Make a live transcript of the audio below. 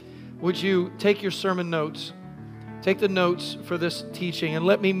would you take your sermon notes, take the notes for this teaching, and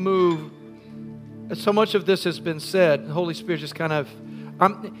let me move. So much of this has been said. The Holy Spirit just kind of,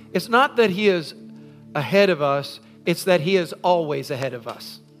 it's not that He is ahead of us, it's that He is always ahead of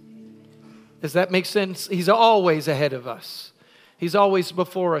us. Does that make sense? He's always ahead of us. He's always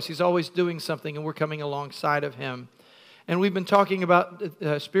before us. He's always doing something, and we're coming alongside of Him. And we've been talking about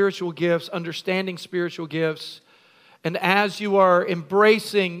spiritual gifts, understanding spiritual gifts. And as you are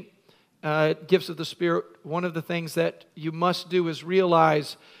embracing gifts of the Spirit, one of the things that you must do is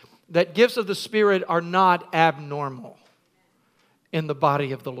realize that gifts of the Spirit are not abnormal in the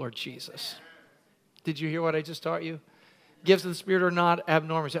body of the Lord Jesus. Did you hear what I just taught you? Gifts of the Spirit are not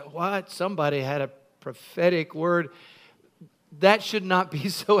abnormal. You say, what? Somebody had a prophetic word. That should not be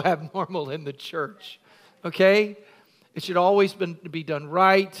so abnormal in the church. Okay? It should always be done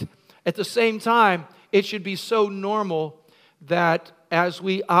right. At the same time, it should be so normal that as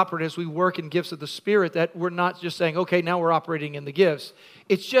we operate, as we work in gifts of the Spirit, that we're not just saying, okay, now we're operating in the gifts.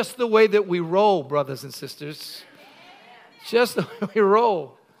 It's just the way that we roll, brothers and sisters. It's just the way we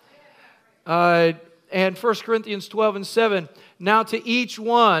roll. And 1 Corinthians 12:7, now to each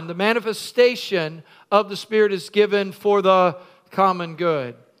one, the manifestation of the Spirit is given for the common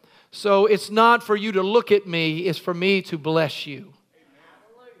good. So it's not for you to look at me, it's for me to bless you.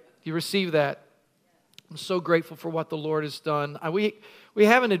 You receive that? I'm so grateful for what the Lord has done. We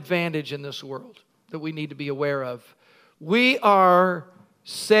have an advantage in this world that we need to be aware of. We are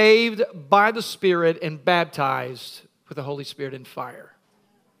saved by the Spirit and baptized with the Holy Spirit and fire.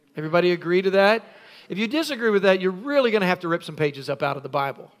 Everybody agree to that? If you disagree with that, you're really going to have to rip some pages up out of the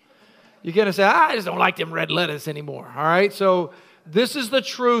Bible. You're going to say, I just don't like them red letters anymore. All right? So this is the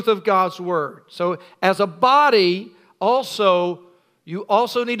truth of God's Word. So as a body, you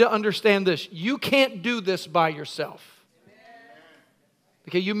also need to understand this. You can't do this by yourself.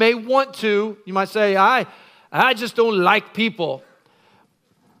 Okay, you may want to. You might say, I just don't like people.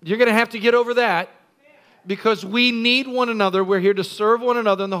 You're going to have to get over that. Because we need one another. We're here to serve one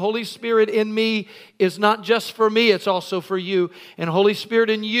another. And the Holy Spirit in me is not just for me, it's also for you. And the Holy Spirit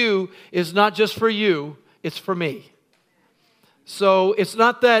in you is not just for you, it's for me. So it's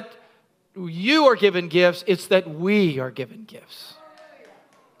not that you are given gifts, it's that we are given gifts.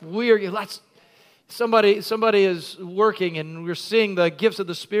 Somebody is working and we're seeing the gifts of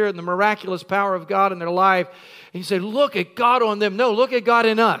the Spirit and the miraculous power of God in their life. And you say, look at God on them. No, look at God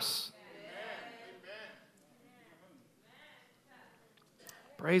in us.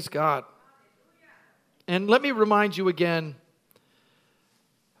 Praise God. And let me remind you again,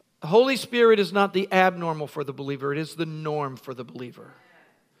 the Holy Spirit is not the abnormal for the believer. It is the norm for the believer.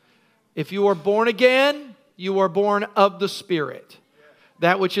 If you are born again, you are born of the Spirit.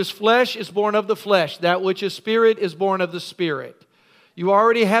 That which is flesh is born of the flesh. That which is spirit is born of the Spirit. You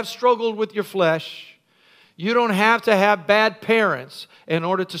already have struggled with your flesh. You don't have to have bad parents in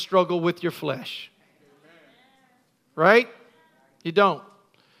order to struggle with your flesh. Right? You don't.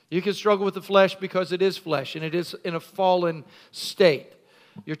 You can struggle with the flesh because it is flesh and it is in a fallen state.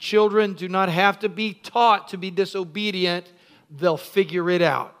 Your children do not have to be taught to be disobedient. They'll figure it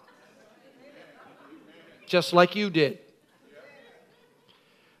out. Just like you did.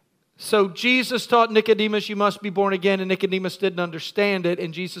 So Jesus taught Nicodemus, you must be born again, and Nicodemus didn't understand it,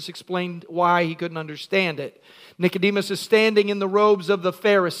 and Jesus explained why he couldn't understand it. Nicodemus is standing in the robes of the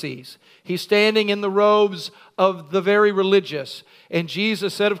Pharisees. He's standing in the robes of the very religious. And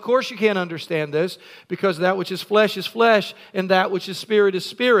Jesus said, of course you can't understand this, because that which is flesh, and that which is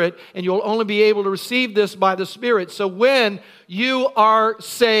spirit, and you'll only be able to receive this by the Spirit. So when you are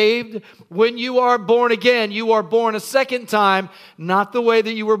saved, when you are born again, you are born a second time, not the way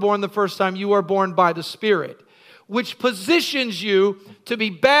that you were born the first time. You are born by the Spirit, which positions you to be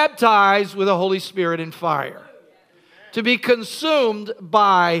baptized with the Holy Spirit and fire, to be consumed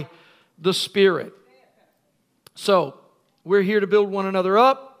by the Spirit. So, we're here to build one another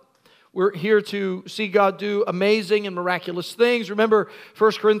up. We're here to see God do amazing and miraculous things. Remember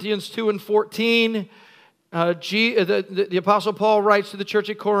 1 Corinthians 2:14. The Apostle Paul writes to the church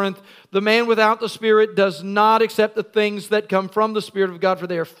at Corinth, the man without the Spirit does not accept the things that come from the Spirit of God, for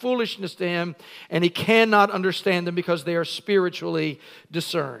they are foolishness to him, and he cannot understand them because they are spiritually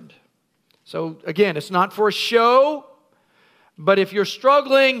discerned. So again, it's not for a show, but if you're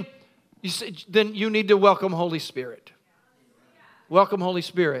struggling, then you need to welcome Holy Spirit. Welcome Holy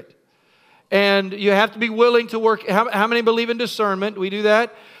Spirit. And you have to be willing to work. How many believe in discernment? We do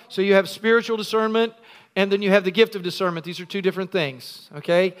that. So you have spiritual discernment, and then you have the gift of discernment. These are two different things,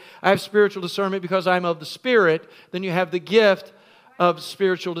 okay? I have spiritual discernment because I'm of the Spirit. Then you have the gift of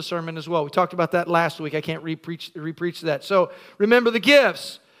spiritual discernment as well. We talked about that last week. I can't repreach that. So remember the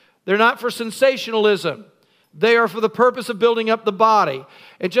gifts. They're not for sensationalism. They are for the purpose of building up the body.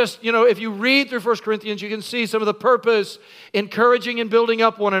 And just, if you read through 1 Corinthians, you can see some of the purpose, encouraging and building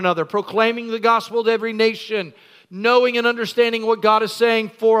up one another, proclaiming the gospel to every nation, knowing and understanding what God is saying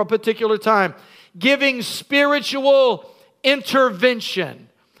for a particular time, giving spiritual intervention,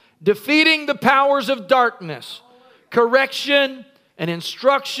 defeating the powers of darkness, correction and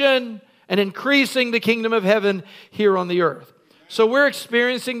instruction, and increasing the kingdom of heaven here on the earth. So we're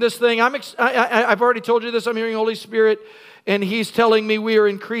experiencing this thing. I've already told you this. I'm hearing Holy Spirit, and He's telling me we are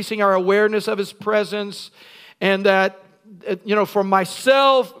increasing our awareness of His presence, and that, for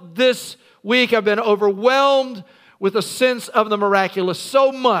myself, this week I've been overwhelmed with a sense of the miraculous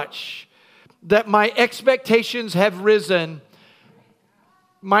so much that my expectations have risen.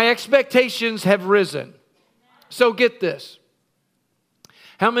 My expectations have risen. So get this.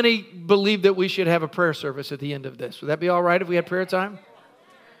 How many believe that we should have a prayer service at the end of this? Would that be all right if we had prayer time?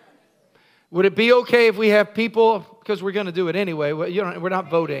 Would it be okay if we have people, because we're going to do it anyway, we're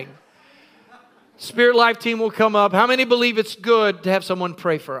not voting. Spirit Life team will come up. How many believe it's good to have someone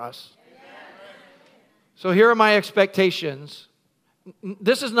pray for us? So here are my expectations.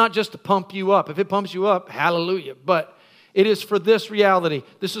 This is not just to pump you up. If it pumps you up, hallelujah. But it is for this reality.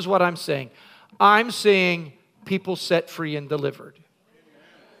 This is what I'm saying. I'm seeing people set free and delivered.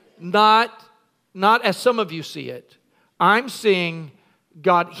 Not as some of you see it. I'm seeing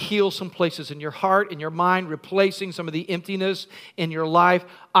God heal some places in your heart, in your mind, replacing some of the emptiness in your life.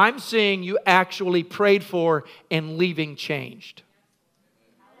 I'm seeing you actually prayed for and leaving changed.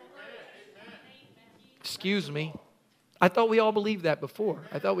 Excuse me. I thought we all believed that before.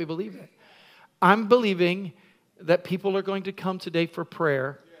 I thought we believed that. I'm believing that people are going to come today for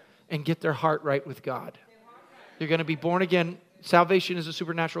prayer and get their heart right with God. You're going to be born again. Salvation is a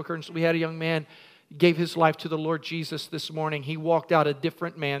supernatural occurrence. We had a young man gave his life to the Lord Jesus this morning. He walked out a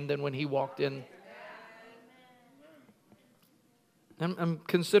different man than when he walked in. I'm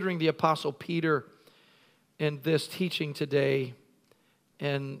considering the Apostle Peter in this teaching today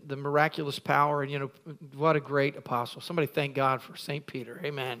and the miraculous power. And, what a great apostle. Somebody thank God for St. Peter.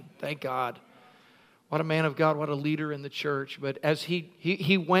 Amen. Thank God. What a man of God. What a leader in the church. But as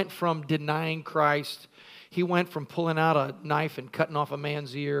he went from denying Christ, he went from pulling out a knife and cutting off a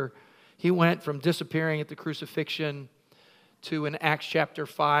man's ear. He went from disappearing at the crucifixion to, in Acts chapter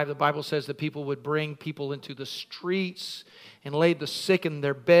 5, the Bible says that people would bring people into the streets and lay the sick in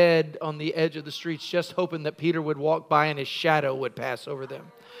their bed on the edge of the streets, just hoping that Peter would walk by and his shadow would pass over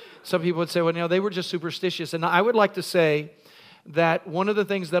them. Some people would say, well, they were just superstitious. And I would like to say that one of the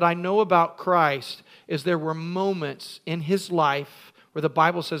things that I know about Christ is there were moments in His life where the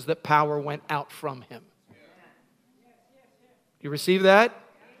Bible says that power went out from Him. You receive that?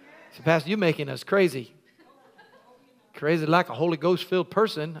 So, Pastor, you're making us crazy. Crazy like a Holy Ghost-filled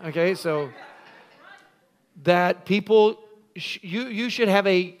person. Okay, so that people, you should have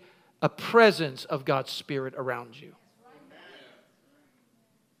a presence of God's Spirit around you.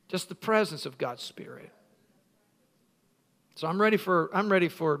 Just the presence of God's Spirit. So I'm ready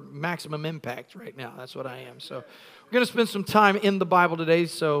for maximum impact right now. That's what I am. So we're going to spend some time in the Bible today.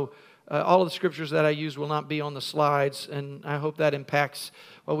 So all of the scriptures that I use will not be on the slides, and I hope that impacts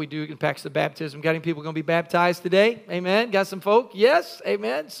what we do. It impacts the baptism. Got any people going to be baptized today? Amen. Got some folk? Yes.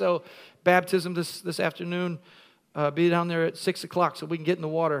 Amen. So baptism this afternoon. Be down there at 6 o'clock so we can get in the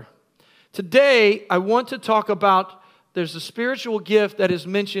water. Today, I want to talk about, there's a spiritual gift that is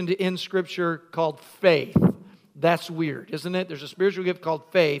mentioned in Scripture called faith. That's weird, isn't it? There's a spiritual gift called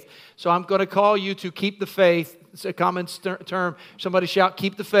faith. So I'm going to call you to keep the faith. It's a common term. Somebody shout,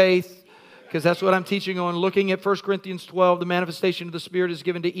 keep the faith. Because that's what I'm teaching on. Looking at 1 Corinthians 12, the manifestation of the Spirit is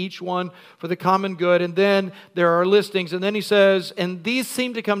given to each one for the common good. And then there are listings. And then he says, and these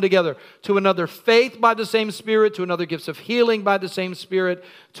seem to come together. To another, faith by the same Spirit. To another, gifts of healing by the same Spirit.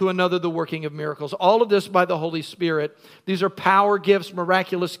 To another, the working of miracles. All of this by the Holy Spirit. These are power gifts,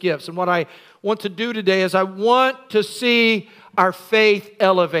 miraculous gifts. And what I want to do today is I want to see our faith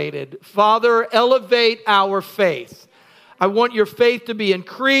elevated. Father, elevate our faith. I want your faith to be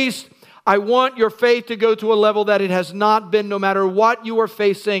increased. I want your faith to go to a level that it has not been, no matter what you are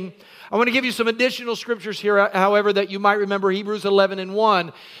facing. I want to give you some additional scriptures here, however, that you might remember. Hebrews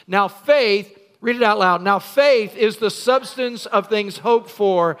 11:1. Now faith, read it out loud. Now faith is the substance of things hoped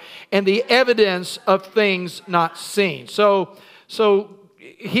for and the evidence of things not seen. So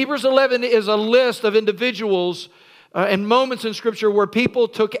Hebrews 11 is a list of individuals and moments in Scripture where people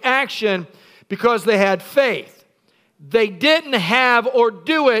took action because they had faith. They didn't have or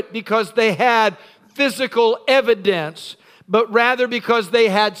do it because they had physical evidence, but rather because they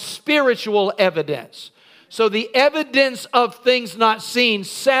had spiritual evidence. So the evidence of things not seen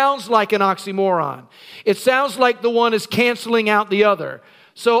sounds like an oxymoron. It sounds like the one is canceling out the other.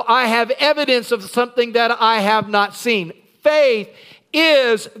 So I have evidence of something that I have not seen. Faith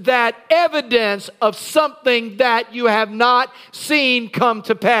is that evidence of something that you have not seen come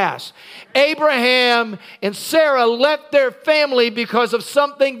to pass. Abraham and Sarah left their family because of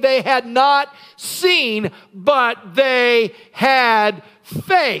something they had not seen, but they had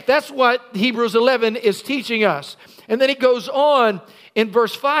faith. That's what Hebrews 11 is teaching us. And then he goes on in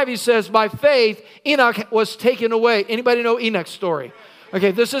verse 5, he says, by faith, Enoch was taken away. Anybody know Enoch's story?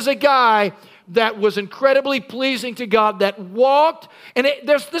 Okay, this is a guy that was incredibly pleasing to God, that walked, and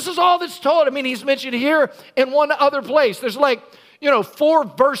this is all that's told. I mean, he's mentioned here in one other place. There's like, 4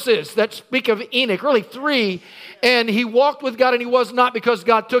 verses that speak of Enoch, really 3, and he walked with God, and he was not because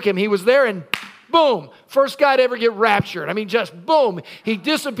God took him. He was there, and boom, first guy to ever get raptured. I mean, just boom, he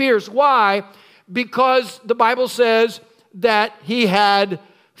disappears. Why? Because the Bible says that he had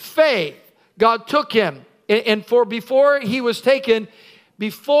faith. God took him, and before he was taken,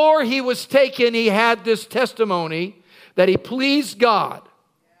 he had this testimony that he pleased God.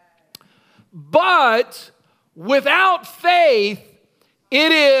 But without faith,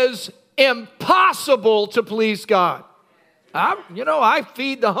 it is impossible to please God. I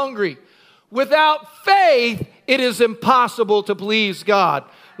feed the hungry. Without faith, it is impossible to please God.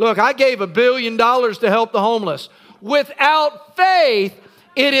 Look, I gave $1 billion to help the homeless. Without faith,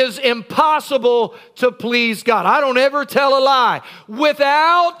 it is impossible to please God. I don't ever tell a lie.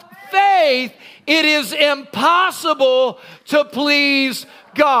 Without faith, it is impossible to please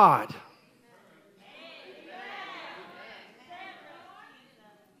God.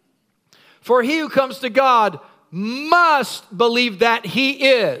 For he who comes to God must believe that he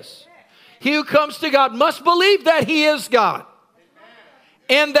is. He who comes to God must believe that he is God.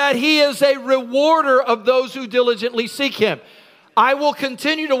 And that he is a rewarder of those who diligently seek him. I will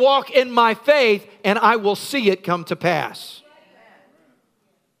continue to walk in my faith, and I will see it come to pass.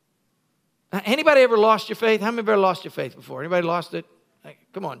 Anybody ever lost your faith? How many ever lost your faith before? Anybody lost it?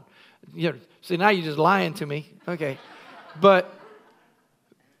 Come on. See, now you're just lying to me. Okay. But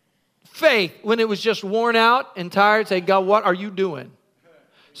faith, when it was just worn out and tired, say, God, what are you doing?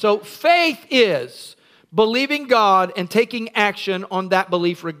 So faith is believing God and taking action on that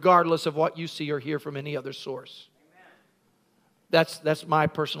belief regardless of what you see or hear from any other source. That's my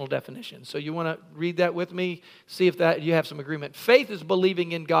personal definition. So you want to read that with me? See if that you have some agreement. Faith is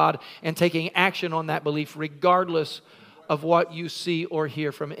believing in God and taking action on that belief regardless of what you see or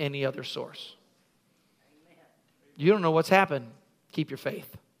hear from any other source. You don't know what's happened. Keep your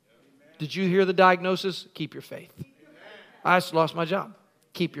faith. Did you hear the diagnosis? Keep your faith. I just lost my job.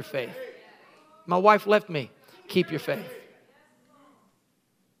 Keep your faith. My wife left me. Keep your faith.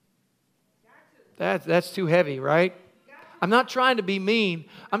 That's too heavy, right? I'm not trying to be mean.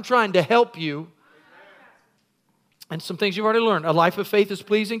 I'm trying to help you. And some things you've already learned. A life of faith is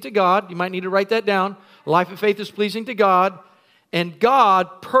pleasing to God. You might need to write that down. A life of faith is pleasing to God. And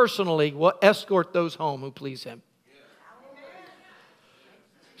God personally will escort those home who please Him.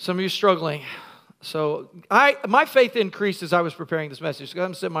 Some of you are struggling. So my faith increased as I was preparing this message. So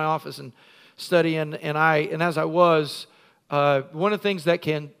I'm sitting in my office and studying. And as I was, one of the things that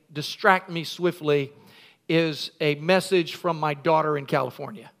can distract me swiftly is a message from my daughter in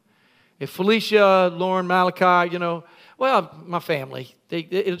California. If Felicia, Lauren, Malachi, my family,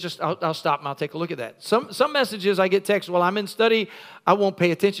 I'll stop and I'll take a look at that. Some messages I get text while I'm in study, I won't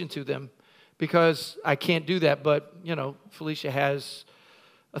pay attention to them because I can't do that. But, Felicia has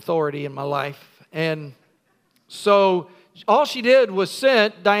authority in my life. And so all she did was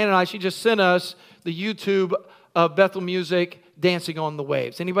Diane and I, she just sent us the YouTube of Bethel Music, Dancing on the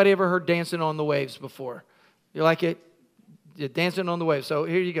Waves. Anybody ever heard Dancing on the Waves before? You like it? Yeah, Dancing on the Waves. So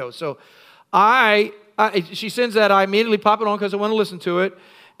here you go. So she sends that. I immediately pop it on because I want to listen to it.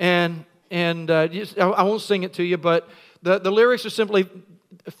 And I won't sing it to you, but the lyrics are simply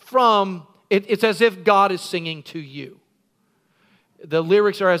it's as if God is singing to you. The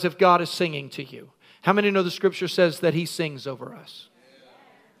lyrics are as if God is singing to you. How many know the scripture says that He sings over us?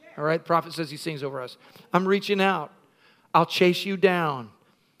 All right, the prophet says He sings over us. I'm reaching out. I'll chase you down.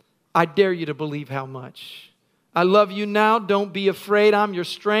 I dare you to believe how much. I love you now. Don't be afraid. I'm your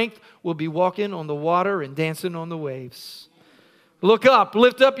strength. We'll be walking on the water and dancing on the waves. Look up.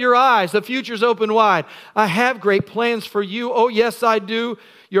 Lift up your eyes. The future's open wide. I have great plans for you. Oh, yes, I do.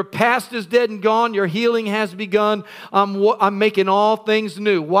 Your past is dead and gone. Your healing has begun. I'm making all things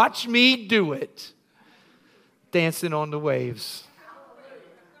new. Watch me do it. Dancing on the waves.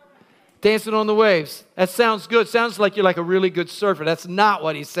 Dancing on the waves. That sounds good. Sounds like you're like a really good surfer. That's not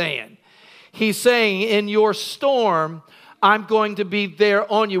what he's saying. He's saying, in your storm, I'm going to be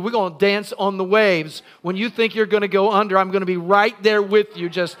there on you. We're going to dance on the waves. When you think you're going to go under, I'm going to be right there with you.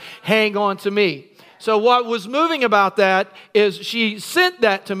 Just hang on to me. So what was moving about that is she sent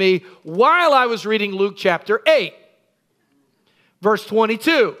that to me while I was reading Luke chapter 8, verse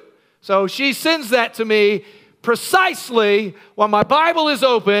 22. So she sends that to me precisely while my Bible is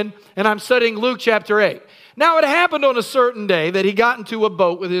open and I'm studying Luke chapter 8. Now it happened on a certain day that he got into a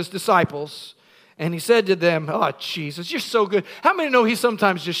boat with his disciples and he said to them, oh, Jesus, you're so good. How many know he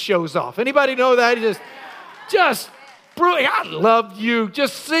sometimes just shows off? Anybody know that? He just brilliant. I love you.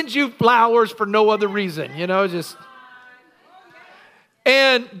 Just sends you flowers for no other reason, just.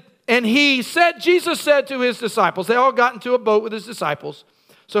 And Jesus said to his disciples, they all got into a boat with his disciples.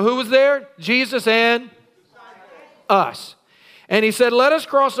 So who was there? Jesus and us. And he said, let us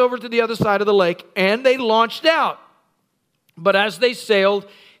cross over to the other side of the lake. And they launched out. But as they sailed,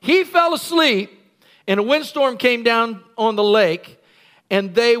 he fell asleep, and a windstorm came down on the lake,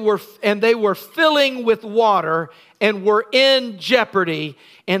 and they were filling with water and were in jeopardy.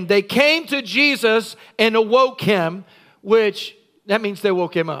 And they came to Jesus and awoke him, which that means they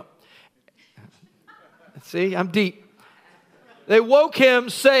woke him up. See, I'm deep. They woke him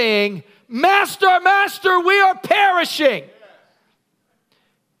saying, Master, Master, we are perishing.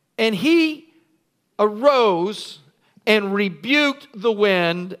 And he arose and rebuked the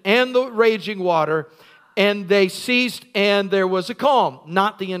wind and the raging water, and they ceased, and there was a calm.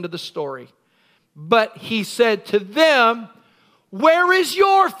 Not the end of the story. But he said to them, where is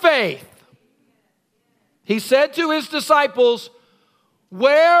your faith? He said to his disciples,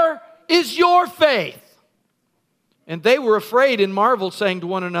 where is your faith? And they were afraid and marveled, saying to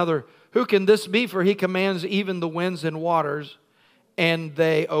one another, who can this be? For he commands even the winds and waters, and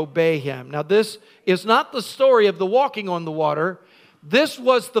they obey him. Now this is not the story of the walking on the water. This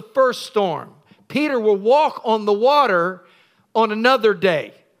was the first storm. Peter will walk on the water on another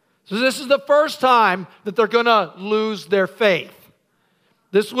day. So this is the first time that they're going to lose their faith.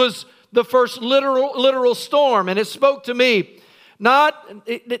 This was the first literal storm, and it spoke to me, not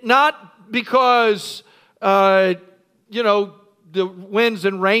because the winds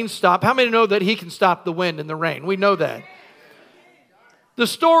and rain stop. How many know that he can stop the wind and the rain? We know that. The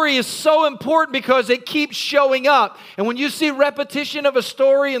story is so important because it keeps showing up. And when you see repetition of a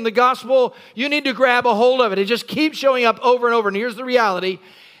story in the gospel, you need to grab a hold of it. It just keeps showing up over and over. And here's the reality,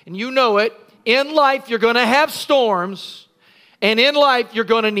 and you know it. In life, you're going to have storms, and in life, you're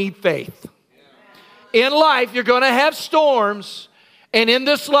going to need faith. In life, you're going to have storms, and in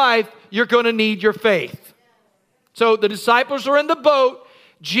this life, you're going to need your faith. So the disciples are in the boat.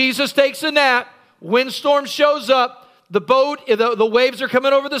 Jesus takes a nap. Windstorm shows up. The boat, the waves are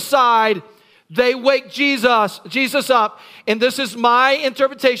coming over the side. They wake Jesus up. And this is my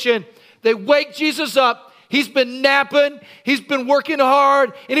interpretation. They wake Jesus up. He's been napping. He's been working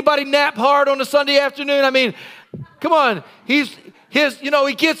hard. Anybody nap hard on a Sunday afternoon? I mean, come on. He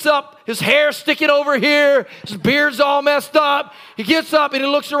gets up. His hair's sticking over here. His beard's all messed up. He gets up and he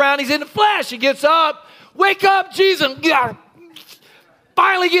looks around. He's in the flesh. He gets up. Wake up, Jesus.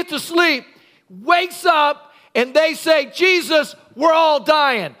 Finally get to sleep. Wakes up, and they say, Jesus, we're all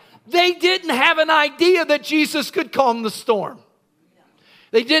dying. They didn't have an idea that Jesus could calm the storm.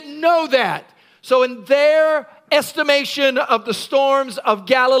 They didn't know that. So in their estimation of the storms of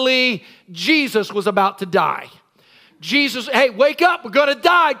Galilee, Jesus was about to die. Jesus, hey, wake up. We're going to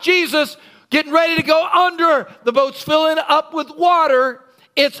die. Jesus, getting ready to go under. The boat's filling up with water.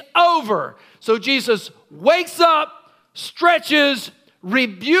 It's over. So Jesus wakes up, stretches,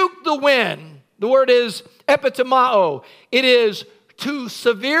 rebuked the wind. The word is epitomao. It is to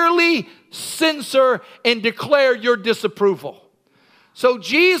severely censor and declare your disapproval. So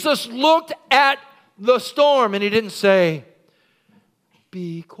Jesus looked at the storm and he didn't say,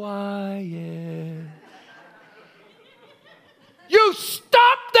 be quiet. You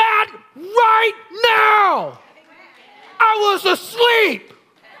stop that right now. I was asleep.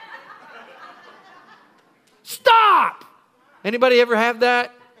 Stop. Anybody ever have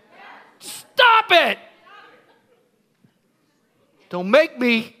that? Stop it. Don't make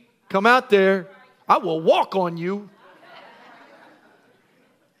me come out there. I will walk on you.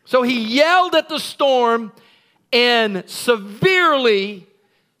 So he yelled at the storm and severely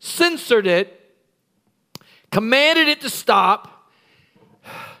censored it, commanded it to stop,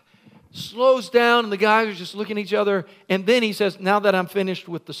 slows down, and the guys are just looking at each other. And then he says, now that I'm finished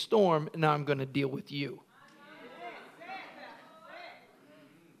with the storm, now I'm going to deal with you.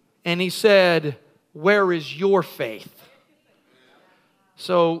 And he said, where is your faith?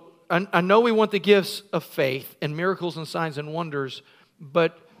 So I know we want the gifts of faith and miracles and signs and wonders,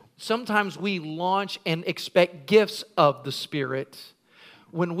 but sometimes we launch and expect gifts of the Spirit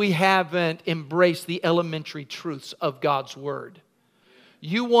when we haven't embraced the elementary truths of God's Word.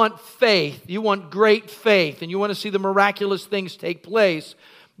 You want faith, you want great faith, and you want to see the miraculous things take place.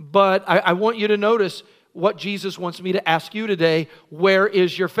 But I want you to notice what Jesus wants me to ask you today. Where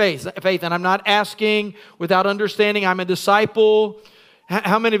is your faith? And I'm not asking without understanding. I'm a disciple.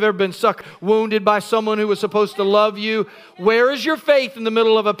 How many have ever been wounded by someone who was supposed to love you? Where is your faith in the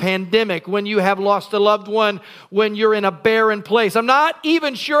middle of a pandemic, when you have lost a loved one, when you're in a barren place? I'm not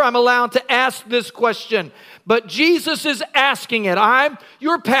even sure I'm allowed to ask this question, but Jesus is asking it. I'm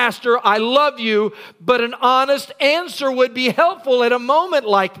your pastor. I love you, but an honest answer would be helpful at a moment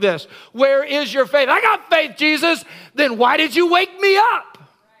like this. Where is your faith? I got faith, Jesus. Then why did you wake me up?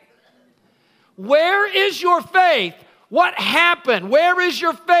 Where is your faith? What happened? Where is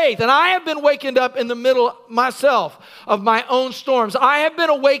your faith? And I have been wakened up in the middle myself of my own storms. I have been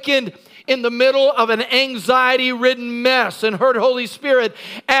awakened in the middle of an anxiety-ridden mess and heard Holy Spirit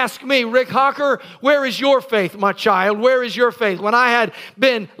ask me, Rick Hawker, where is your faith, my child? Where is your faith? When I had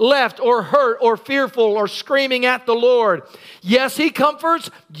been left or hurt or fearful or screaming at the Lord. Yes, He comforts.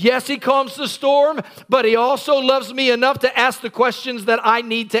 Yes, He calms the storm. But He also loves me enough to ask the questions that I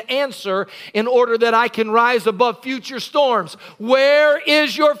need to answer in order that I can rise above future storms. Where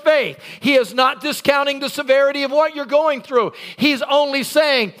is your faith? He is not discounting the severity of what you're going through. He's only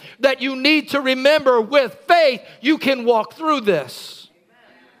saying that you need to remember, with faith, you can walk through this.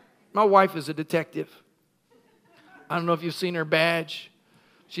 My wife is a detective. I don't know if you've seen her badge.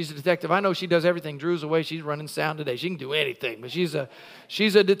 She's a detective. I know she does everything. Drew's away. She's running sound today. She can do anything, but she's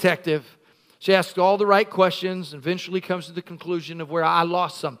a detective. She asks all the right questions and eventually comes to the conclusion of where I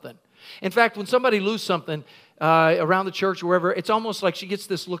lost something. In fact, when somebody loses something around the church or wherever, it's almost like she gets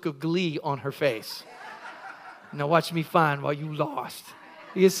this look of glee on her face. Now watch me find while you lost.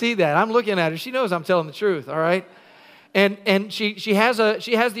 You see that? I'm looking at her. She knows I'm telling the truth, all right? And she has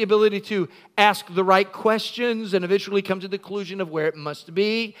the ability to ask the right questions and eventually come to the conclusion of where it must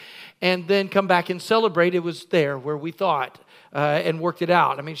be, and then come back and celebrate it was there where we thought, and worked it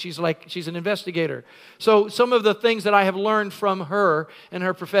out. I mean, she's an investigator. So some of the things that I have learned from her and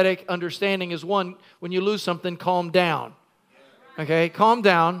her prophetic understanding is, one, when you lose something, calm down. Okay, calm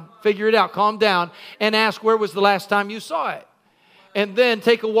down, figure it out, calm down, and ask, where was the last time you saw it? And then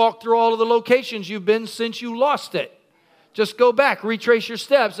take a walk through all of the locations you've been since you lost it. Just go back, retrace your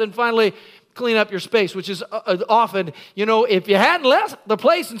steps, and finally clean up your space, which is often, if you hadn't left the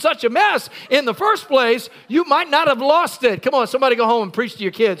place in such a mess in the first place, you might not have lost it. Come on, somebody go home and preach to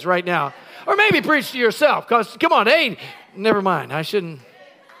your kids right now. Or maybe preach to yourself, because, come on, hey, never mind, I shouldn't.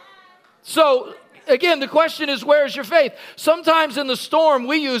 So, again, the question is, where is your faith? Sometimes in the storm,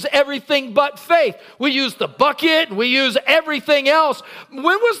 we use everything but faith. We use the bucket. We use everything else. When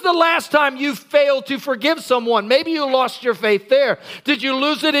was the last time you failed to forgive someone? Maybe you lost your faith there. Did you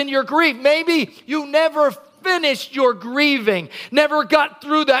lose it in your grief? Maybe you never finished your grieving, never got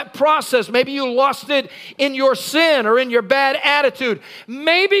through that process. Maybe you lost it in your sin or in your bad attitude.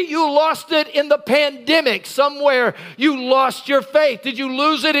 Maybe you lost it in the pandemic. Somewhere you lost your faith. Did you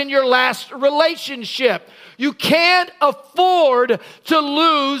lose it in your last relationship? You can't afford to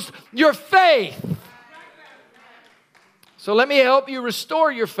lose your faith. So let me help you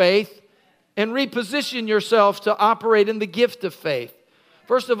restore your faith and reposition yourself to operate in the gift of faith.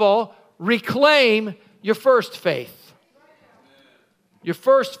 First of all, reclaim your first faith. Your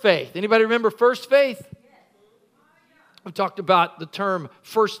first faith. Anybody remember first faith? We've talked about the term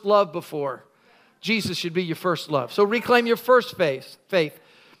first love before. Jesus should be your first love. So reclaim your first faith.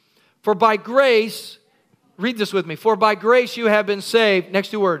 For by grace, read this with me. For by grace you have been saved. Next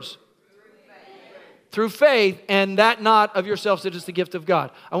two words. Through faith, and that not of yourselves, it is the gift of God.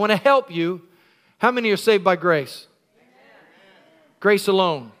 I want to help you. How many are saved by grace? Grace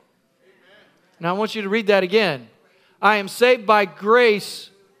alone. Now I want you to read that again. I am saved by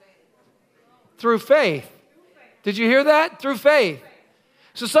grace through faith. Did you hear that? Through faith.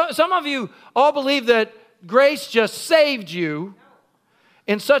 So some of you all believe that grace just saved you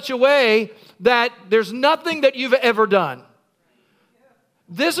in such a way that there's nothing that you've ever done.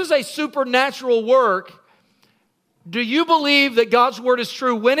 This is a supernatural work. Do you believe that God's word is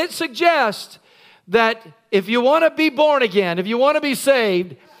true when it suggests that if you want to be born again, if you want to be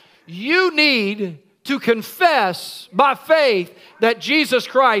saved, you need to confess by faith that Jesus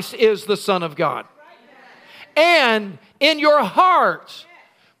Christ is the Son of God. And in your heart,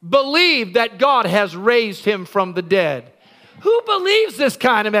 believe that God has raised him from the dead. Who believes this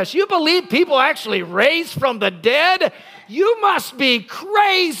kind of mess? You believe people actually raised from the dead? You must be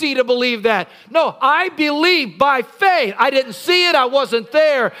crazy to believe that. No, I believe by faith. I didn't see it. I wasn't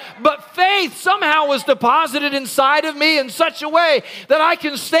there. But faith somehow was deposited inside of me in such a way that I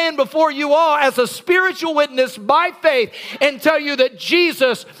can stand before you all as a spiritual witness by faith and tell you that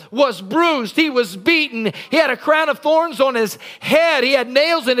Jesus was bruised. He was beaten. He had a crown of thorns on his head. He had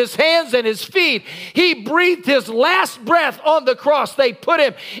nails in his hands and his feet. He breathed his last breath on the cross. They put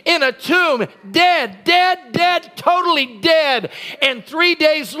him in a tomb, dead, totally dead. And 3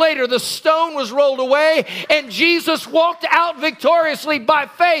 days later, the stone was rolled away and Jesus walked out victoriously by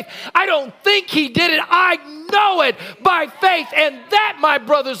faith. I don't think he did it. I know it by faith. And that, my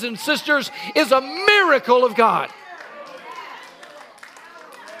brothers and sisters, is a miracle of God.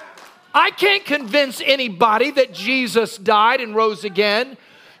 I can't convince anybody that Jesus died and rose again.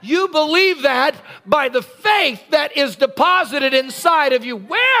 You believe that by the faith that is deposited inside of you.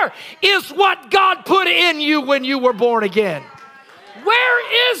 Where is what God put in you when you were born again?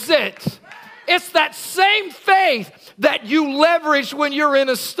 Where is it? It's that same faith that you leverage when you're in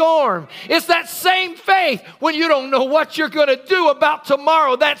a storm. It's that same faith when you don't know what you're going to do about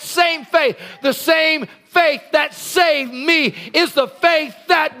tomorrow. That same faith, the same faith that saved me is the faith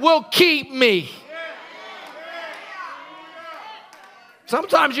that will keep me.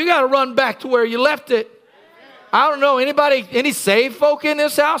 Sometimes you got to run back to where you left it. I don't know, any saved folk in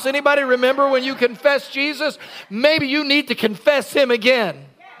this house? Anybody remember when you confessed Jesus? Maybe you need to confess him again.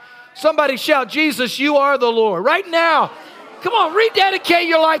 Somebody shout, Jesus, you are the Lord. Right now, come on, rededicate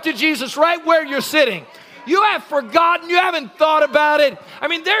your life to Jesus right where you're sitting. You have forgotten, you haven't thought about it. I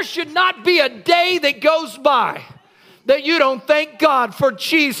mean, there should not be a day that goes by that you don't thank God for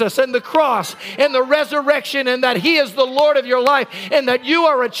Jesus and the cross and the resurrection and that he is the Lord of your life and that you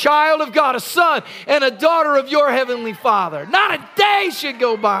are a child of God, a son and a daughter of your heavenly Father. Not a day should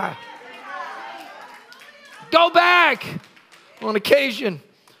go by. Go back. On occasion,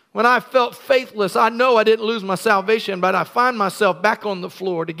 when I felt faithless, I know I didn't lose my salvation, but I find myself back on the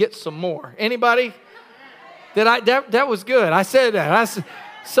floor to get some more. Anybody? That was good. I said that.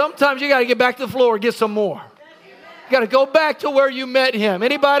 Sometimes you got to get back to the floor and get some more. You got to go back to where you met him.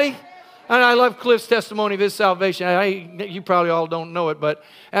 Anybody? And I love Cliff's testimony of his salvation. You probably all don't know it, but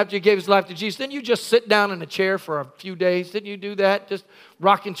after he gave his life to Jesus, didn't you just sit down in a chair for a few days? Didn't you do that? Just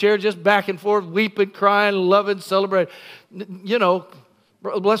rocking chair, just back and forth, weeping, crying, loving, celebrating. You know,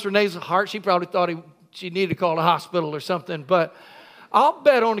 bless Renee's heart. She probably thought she needed to call the hospital or something, but I'll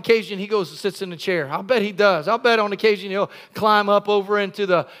bet on occasion he goes and sits in the chair. I'll bet he does. I'll bet on occasion he'll climb up over into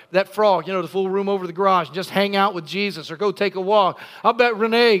that frog, the full room over the garage, and just hang out with Jesus or go take a walk. I'll bet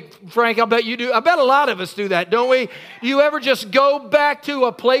Renee, Frank, I'll bet you do. I bet a lot of us do that, don't we? You ever just go back to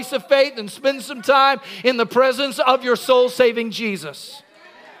a place of faith and spend some time in the presence of your soul-saving Jesus?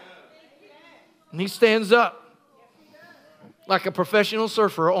 And he stands up like a professional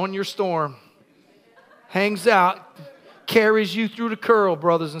surfer on your storm, hangs out, carries you through the curl,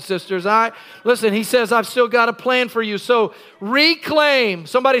 brothers and sisters. Listen, he says, I've still got a plan for you. So reclaim.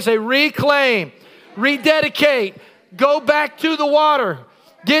 Somebody say reclaim. Rededicate. Go back to the water.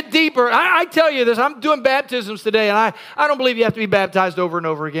 Get deeper. I tell you this, I'm doing baptisms today, and I don't believe you have to be baptized over and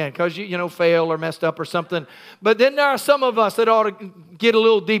over again because you fail or messed up or something. But then there are some of us that ought to get a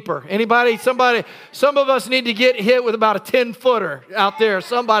little deeper. Anybody? Somebody? Some of us need to get hit with about a 10-footer out there.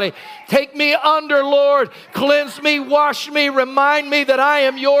 Somebody, take me under, Lord. Cleanse me, wash me, remind me that I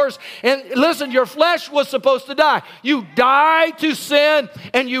am yours. And listen, your flesh was supposed to die. You die to sin,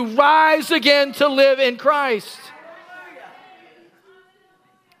 and you rise again to live in Christ.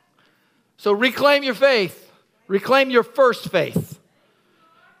 So reclaim your faith. Reclaim your first faith.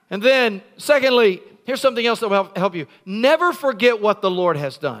 And then, secondly, here's something else that will help you. Never forget what the Lord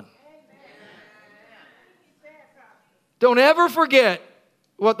has done. Don't ever forget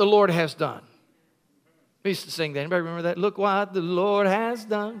what the Lord has done. We used to sing that. Anybody remember that? Look what the Lord has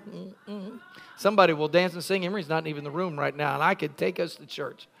done. Mm-mm. Somebody will dance and sing. Emery's not even in the room right now, and I could take us to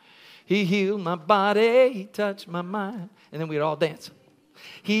church. He healed my body. He touched my mind. And then we'd all dance.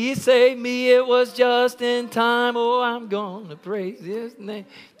 He saved me, it was just in time. Oh, I'm going to praise his name.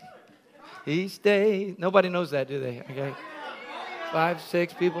 He stayed. Nobody knows that, do they? Okay. 5,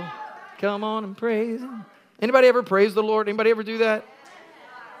 6 people. Come on and praise him. Anybody ever praise the Lord? Anybody ever do that?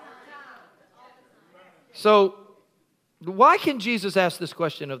 So, why can Jesus ask this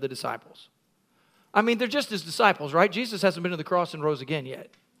question of the disciples? I mean, they're just his disciples, right? Jesus hasn't been to the cross and rose again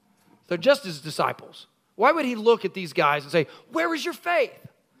yet. They're just his disciples. Why would he look at these guys and say, where is your faith?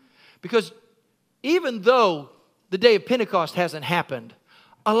 Because even though the day of Pentecost hasn't happened,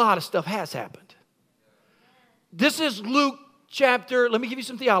 a lot of stuff has happened. This is Luke chapter, let me give you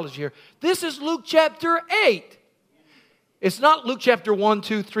some theology here. This is Luke chapter 8. It's not Luke chapter 1,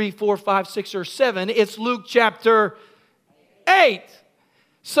 2, 3, 4, 5, 6, or 7. It's Luke chapter 8.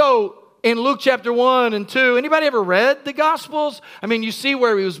 So in Luke chapter 1 and 2, anybody ever read the Gospels? I mean, you see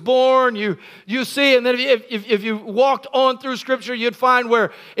where he was born, you see, and then if you walked on through Scripture, you'd find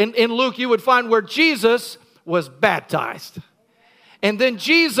where, in Luke, you would find where Jesus was baptized. And then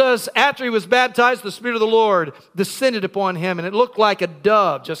Jesus, after he was baptized, the Spirit of the Lord descended upon him, and it looked like a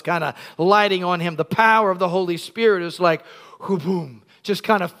dove just kind of lighting on him. The power of the Holy Spirit is like, boom, just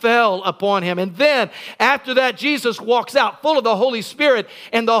kind of fell upon him. And then after that, Jesus walks out full of the Holy Spirit,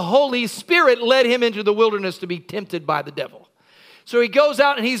 and the Holy Spirit led him into the wilderness to be tempted by the devil. So he goes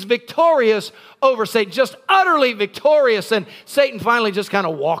out and he's victorious over Satan, just utterly victorious, and Satan finally just kind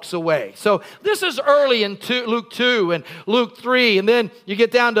of walks away. So this is early in Luke 2 and Luke 3, and then you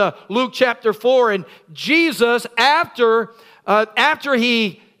get down to Luke chapter 4, and Jesus, after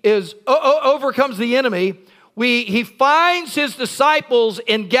he overcomes the enemy, he finds his disciples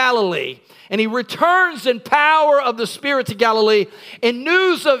in Galilee. And he returns in power of the Spirit to Galilee. And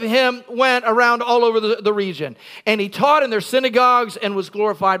news of him went around all over the region. And he taught in their synagogues and was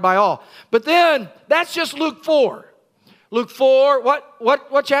glorified by all. But then, that's just Luke 4. Luke 4,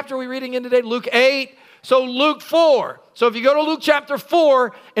 what chapter are we reading in today? Luke 8. So Luke 4. So if you go to Luke chapter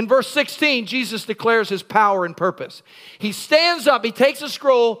 4, in verse 16, Jesus declares his power and purpose. He stands up, he takes a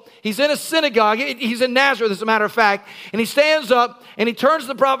scroll, he's in a synagogue, he's in Nazareth as a matter of fact, and he stands up and he turns to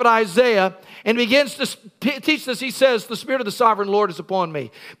the prophet Isaiah and begins to teach this. He says, the Spirit of the Sovereign Lord is upon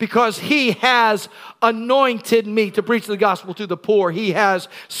me because he has anointed me to preach the gospel to the poor. He has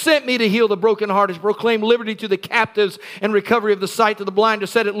sent me to heal the brokenhearted, to proclaim liberty to the captives and recovery of the sight to the blind, to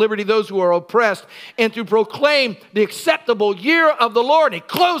set at liberty those who are oppressed, and to proclaim the acceptable year of the Lord. And he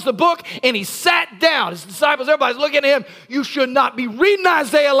closed the book and he sat down. His disciples, everybody's looking at him. You should not be reading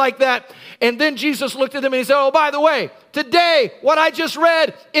Isaiah like that. And then Jesus looked at them and he said, oh, by the way, today, what I just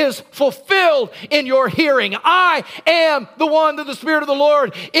read is fulfilled in your hearing. I am the one that the Spirit of the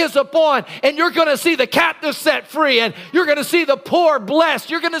Lord is upon. And you're going to see the captives set free. And you're going to see the poor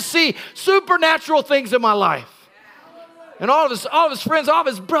blessed. You're going to see supernatural things in my life. And all of his friends, all of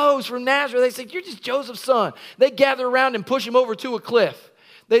his bros from Nazareth, they say, you're just Joseph's son. They gather around and push him over to a cliff.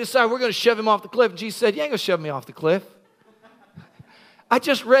 They decide, we're going to shove him off the cliff. And Jesus said, you ain't going to shove me off the cliff. I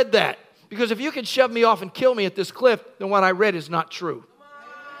just read that. Because if you can shove me off and kill me at this cliff, then what I read is not true.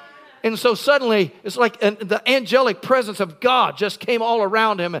 And so suddenly, it's like the angelic presence of God just came all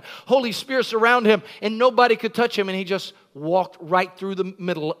around him. And Holy Spirit surrounded him. And nobody could touch him. And he just walked right through the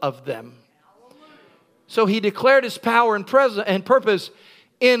middle of them. So he declared his power and purpose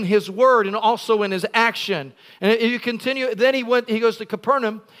in his word and also in his action. And if you continue, then he goes to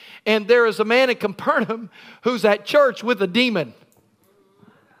Capernaum. And there is a man in Capernaum who's at church with a demon.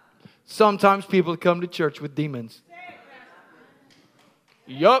 Sometimes people come to church with demons.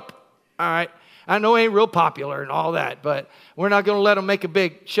 Yup. All right. I know it ain't real popular and all that, but we're not going to let them make a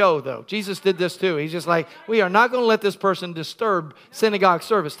big show, though. Jesus did this too. He's just like, we are not going to let this person disturb synagogue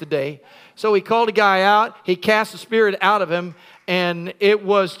service today. So he called a guy out. He cast the spirit out of him, and it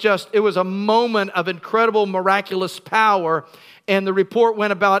was a moment of incredible, miraculous power. And the report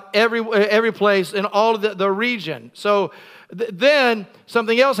went about every place in all of the region. So then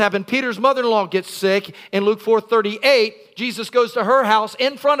something else happened. Peter's mother-in-law gets sick. In Luke 4:38, Jesus goes to her house.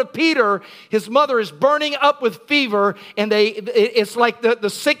 In front of Peter, his mother is burning up with fever, and it's like the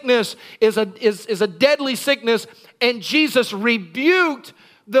sickness is a deadly sickness, and Jesus rebuked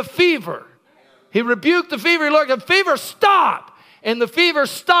the fever. He rebuked the fever. He looked at the fever, stop! And the fever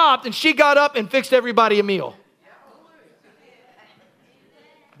stopped, and she got up and fixed everybody a meal.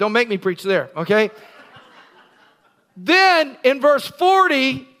 Don't make me preach there, okay? Then in verse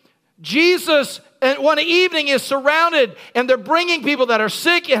 40, Jesus one evening is surrounded and they're bringing people that are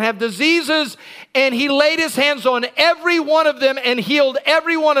sick and have diseases, and he laid his hands on every one of them and healed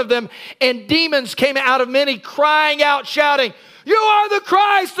every one of them, and demons came out of many crying out, shouting, you are the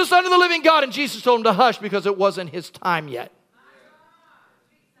Christ, the Son of the living God. And Jesus told him to hush because it wasn't his time yet.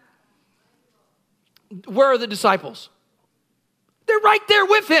 Where are the disciples? They're right there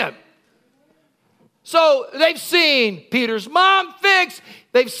with him. So they've seen Peter's mom fix.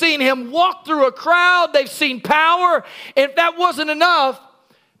 They've seen him walk through a crowd. They've seen power. And if that wasn't enough,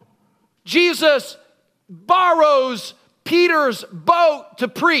 Jesus borrows Peter's boat to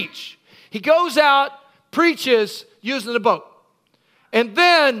preach. He goes out, preaches using the boat. And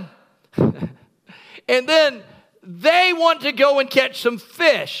then they want to go and catch some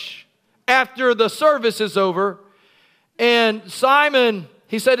fish after the service is over. And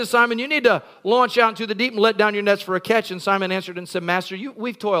he said to Simon, you need to launch out into the deep and let down your nets for a catch. And Simon answered and said, Master,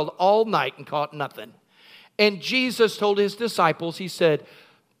 we've toiled all night and caught nothing. And Jesus told his disciples, he said,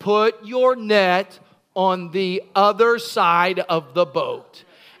 put your net on the other side of the boat.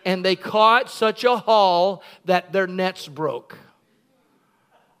 And they caught such a haul that their nets broke.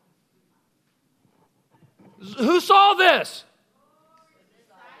 Who saw this?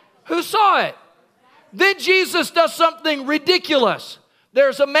 Who saw it? Then Jesus does something ridiculous.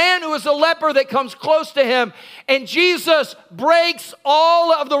 There's a man who is a leper that comes close to him, and Jesus breaks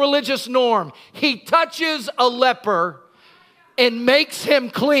all of the religious norm. He touches a leper and makes him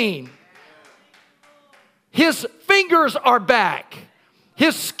clean. His fingers are back.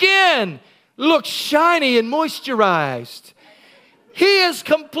 His skin looks shiny and moisturized. He is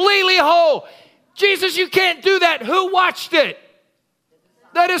completely whole. Jesus, you can't do that. Who watched it?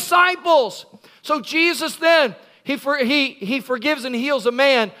 The disciples. So Jesus then, he forgives and heals a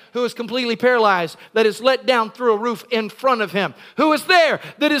man who is completely paralyzed, that is let down through a roof in front of him. Who is there?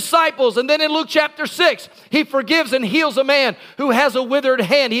 The disciples. And then in Luke chapter 6, he forgives and heals a man who has a withered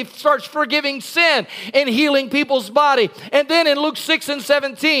hand. He starts forgiving sin and healing people's body. And then in Luke 6 and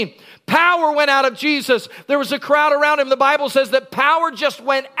 17, power went out of Jesus. There was a crowd around him. The Bible says that power just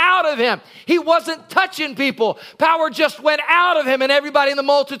went out of him. He wasn't touching people. Power just went out of him, and everybody in the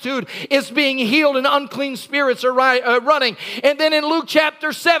multitude is being healed, and unclean spirits are running. And then in Luke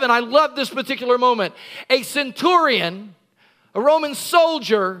chapter 7, I love this particular moment. A centurion, a Roman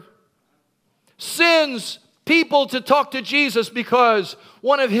soldier, sends people to talk to Jesus because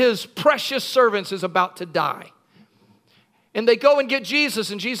one of his precious servants is about to die. And they go and get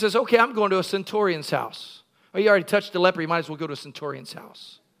Jesus, and Jesus says, okay, I'm going to a centurion's house. Oh, you already touched the leper, you might as well go to a centurion's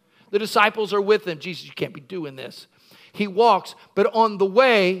house. The disciples are with him. Jesus, you can't be doing this. He walks, but on the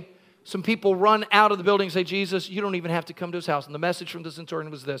way, some people run out of the building and say, Jesus, you don't even have to come to his house. And the message from the centurion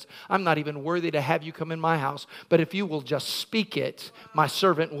was this: I'm not even worthy to have you come in my house, but if you will just speak it, my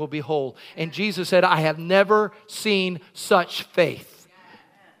servant will be whole. And Jesus said, I have never seen such faith.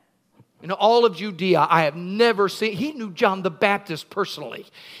 You know, all of Judea, I have never seen. He knew John the Baptist personally.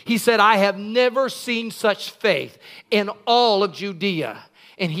 He said, I have never seen such faith in all of Judea.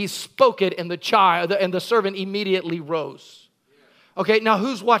 And he spoke it, and the servant immediately rose. Okay, now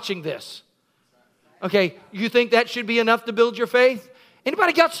who's watching this? Okay, you think that should be enough to build your faith?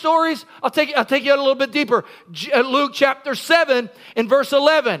 Anybody got stories? I'll take you a little bit deeper. Luke chapter 7 and verse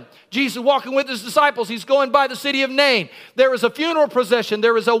 11. Jesus walking with his disciples. He's going by the city of Nain. There is a funeral procession.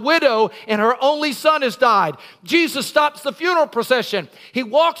 There is a widow, and her only son has died. Jesus stops the funeral procession. He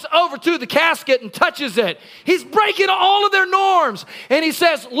walks over to the casket and touches it. He's breaking all of their norms. And he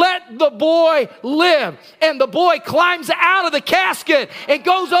says, let the boy live. And the boy climbs out of the casket and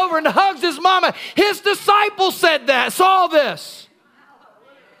goes over and hugs his mama. His disciples saw this.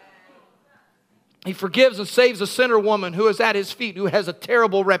 He forgives and saves a sinner woman who is at his feet, who has a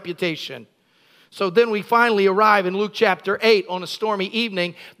terrible reputation. So then we finally arrive in Luke chapter 8 on a stormy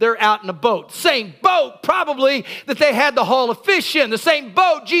evening. They're out in a boat. Same boat, probably, that they had the haul of fish in. The same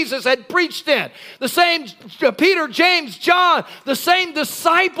boat Jesus had preached in. The same Peter, James, John, the same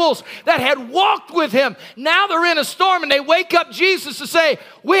disciples that had walked with him. Now they're in a storm, and they wake up Jesus to say,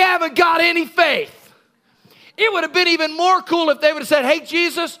 we haven't got any faith. It would have been even more cool if they would have said, hey,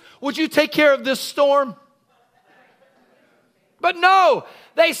 Jesus, would you take care of this storm? But no,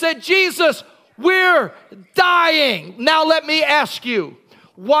 they said, Jesus, we're dying. Now let me ask you,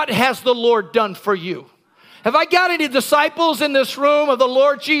 what has the Lord done for you? Have I got any disciples in this room of the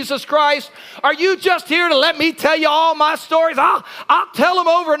Lord Jesus Christ? Are you just here to let me tell you all my stories? I'll tell them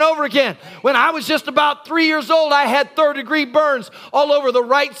over and over again. When I was just about 3 years old, I had third-degree burns all over the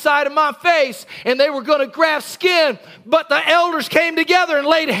right side of my face, and they were going to graft skin, but the elders came together and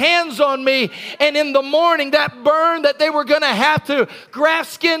laid hands on me, and in the morning, that burn that they were going to have to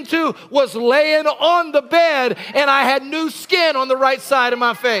graft skin to was laying on the bed, and I had new skin on the right side of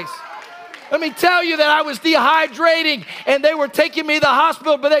my face. Let me tell you that I was dehydrating, and they were taking me to the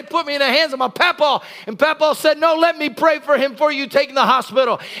hospital, but they put me in the hands of my papaw. And papaw said, no, let me pray for him before you take him to the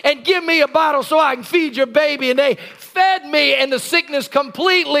hospital. And give me a bottle so I can feed your baby. And they fed me, and the sickness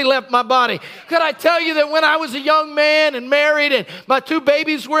completely left my body. Could I tell you that when I was a young man and married, and my 2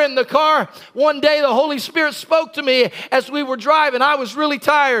 babies were in the car, one day the Holy Spirit spoke to me as we were driving. I was really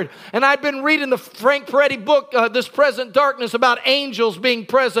tired, and I'd been reading the Frank Peretti book, This Present Darkness, about angels being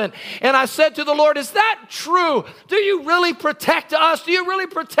present. And I said to the Lord, is that true? Do you really protect us? Do you really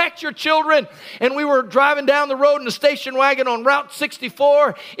protect your children? And we were driving down the road in a station wagon on Route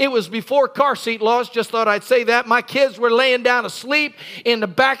 64. It was before car seat laws. Just thought I'd say that. My kids kids were laying down asleep in the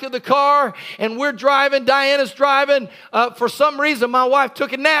back of the car, and we're driving. Diana's driving. For some reason, my wife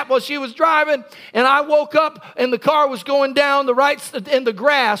took a nap while she was driving, and I woke up, and the car was going down the right in the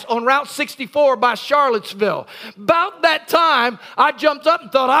grass on Route 64 by Charlottesville. About that time, I jumped up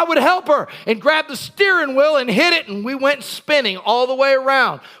and thought I would help her and grabbed the steering wheel and hit it, and we went spinning all the way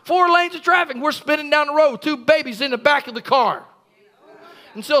around. 4 lanes of traffic. We're spinning down the road with 2 babies in the back of the car.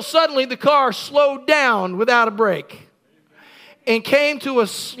 Until suddenly the car slowed down without a brake and came to a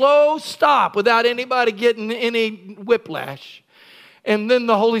slow stop without anybody getting any whiplash. And then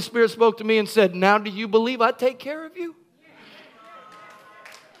the Holy Spirit spoke to me and said, "Now do you believe I take care of you?"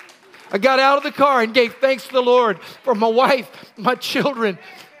 I got out of the car and gave thanks to the Lord for my wife, my children,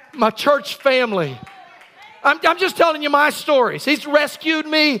 my church family. I'm just telling you my stories. He's rescued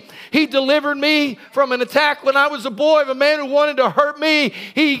me. He delivered me from an attack when I was a boy of a man who wanted to hurt me.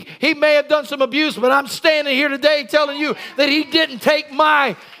 He may have done some abuse, but I'm standing here today telling you that He didn't take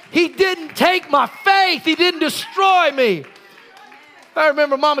my faith. He didn't destroy me. I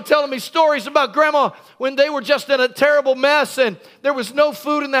remember Mama telling me stories about Grandma when they were just in a terrible mess and there was no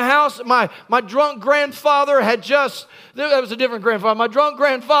food in the house. My drunk grandfather had that was a different grandfather. My drunk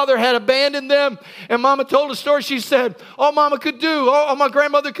grandfather had abandoned them, and Mama told a story. She said, all my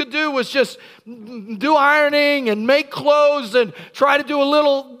grandmother could do was just do ironing and make clothes and try to do a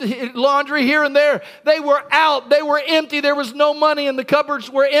little laundry here and there. They were out. They were empty. There was no money, and the cupboards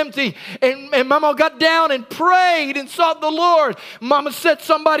were empty. And Mama got down and prayed and sought the Lord. Mama said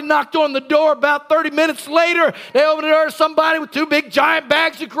somebody knocked on the door. About 30 minutes later, they opened the door to somebody with 2 big giant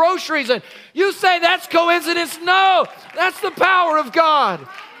bags of groceries. And you say that's coincidence? No, that's the power of God.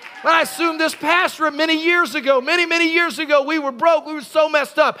 I assumed this pastor many years ago, we were broke. We were so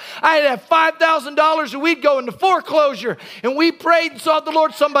messed up. I had $5,000 and we'd go into foreclosure. And we prayed and sought the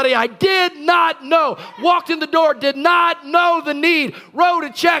Lord. Somebody I did not know walked in the door, did not know the need, wrote a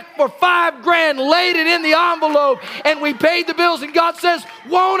check for $5,000, laid it in the envelope, and we paid the bills. And God says,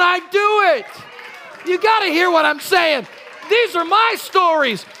 won't I do it? You got to hear what I'm saying. These are my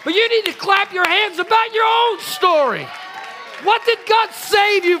stories, but you need to clap your hands about your own story. What did God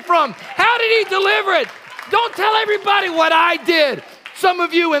save you from? How did He deliver it? Don't tell everybody what I did. Some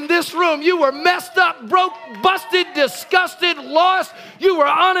of you in this room, you were messed up, broke, busted, disgusted, lost. You were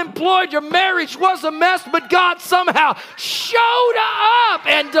unemployed. Your marriage was a mess, but God somehow showed up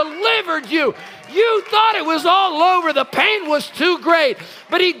and delivered you. You thought it was all over. The pain was too great.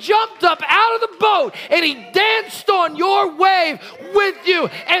 But He jumped up out of the boat and He danced on your wave with you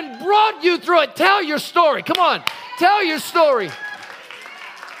and brought you through it. Tell your story. Come on. Tell your story.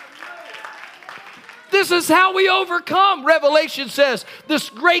 This is how we overcome. Revelation says this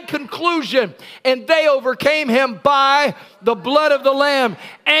great conclusion. And they overcame Him by the blood of the Lamb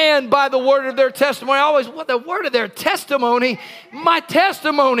and by the word of their testimony. The word of their testimony? My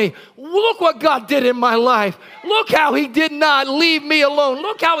testimony. Look what God did in my life. Look how He did not leave me alone.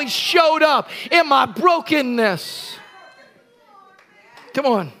 Look how He showed up in my brokenness. Come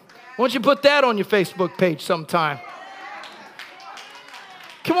on. Why don't you put that on your Facebook page sometime?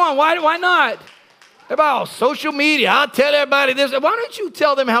 Come on. Why not? About social media, I'll tell everybody this. Why don't you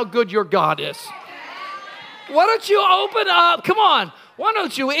tell them how good your God is? Why don't you open up? Come on. Why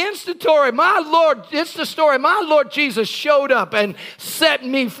don't you Insta-story? My Lord, it's the story. My Lord Jesus showed up and set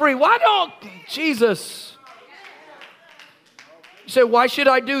me free. Why don't Jesus? You say, why should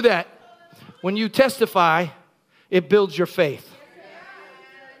I do that? When you testify, it builds your faith.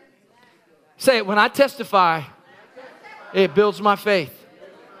 Say it, when I testify, it builds my faith.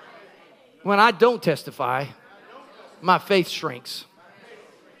 When I don't testify, my faith shrinks.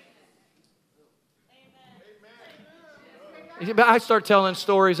 I start telling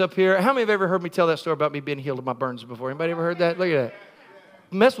stories up here. How many have ever heard me tell that story about me being healed of my burns before? Anybody ever heard that? Look at that.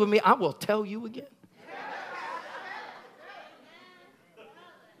 Mess with me, I will tell you again.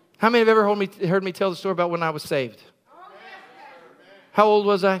 How many have ever heard me tell the story about when I was saved? How old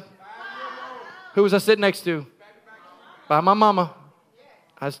was I? Who was I sitting next to? By my mama.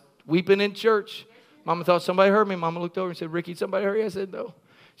 I was weeping in church. Mama thought somebody heard me. Mama looked over and said, Ricky, somebody heard you? I said, no.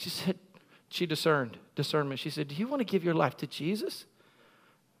 She said, she discernment. She said, do you want to give your life to Jesus?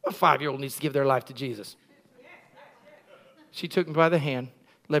 A 5-year-old needs to give their life to Jesus. She took me by the hand,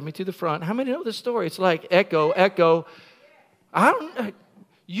 led me to the front. How many know this story? It's like echo.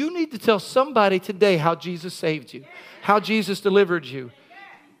 You need to tell somebody today how Jesus saved you, how Jesus delivered you.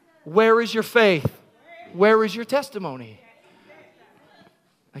 Where is your faith? Where is your testimony?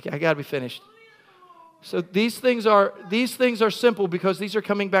 I got to be finished. So these things are simple because these are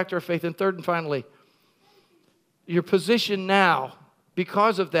coming back to our faith. And third and finally, your position now,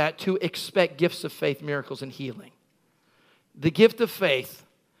 because of that, to expect gifts of faith, miracles, and healing. The gift of faith.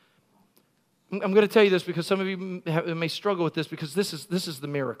 I'm going to tell you this because some of you may struggle with this, because this is the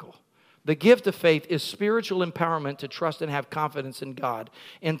miracle. The gift of faith is spiritual empowerment to trust and have confidence in God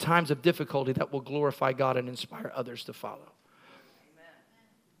in times of difficulty that will glorify God and inspire others to follow. Amen.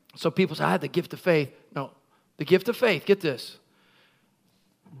 So people say, I have the gift of faith. No, the gift of faith, get this.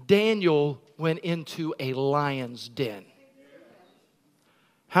 Daniel went into a lion's den.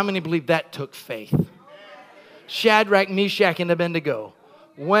 How many believe that took faith? Shadrach, Meshach, and Abednego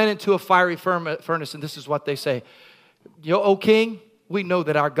went into a fiery furnace, and this is what they say. O king, we know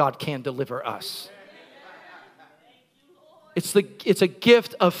that our God can deliver us. It's a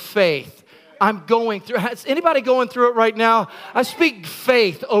gift of faith. I'm going through. Is anybody going through it right now? I speak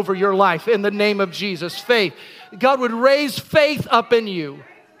faith over your life in the name of Jesus. Faith. God would raise faith up in you.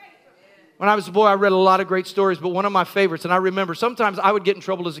 When I was a boy, I read a lot of great stories, but one of my favorites, and I remember sometimes I would get in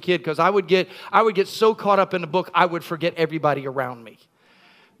trouble as a kid because I would get so caught up in the book, I would forget everybody around me.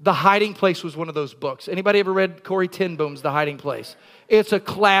 The Hiding Place was one of those books. Anybody ever read Corrie ten Boom's The Hiding Place? It's a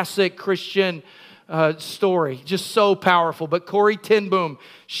classic Christian story, just so powerful. But Corrie ten Boom,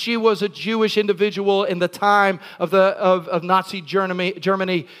 she was a Jewish individual in the time of Nazi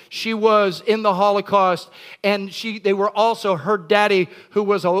Germany. She was in the Holocaust, and they were also, her daddy, who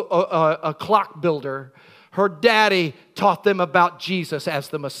was a clock builder, her daddy taught them about Jesus as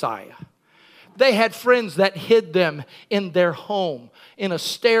the Messiah. They had friends that hid them in their home, in a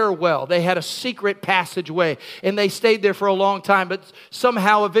stairwell. They had a secret passageway, and they stayed there for a long time, but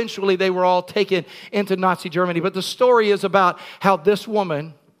somehow, eventually, they were all taken into Nazi Germany. But the story is about how this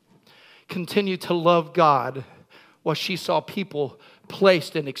woman continued to love God while she saw people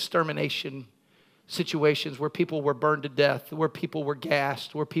placed in extermination situations where people were burned to death, where people were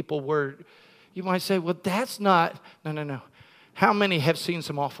gassed, where people were, you might say, well, that's not, no. How many have seen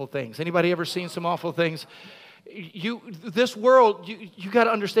some awful things? Anybody ever seen some awful things? This world, you got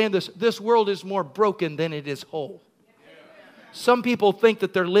to understand this. This world is more broken than it is whole. Some people think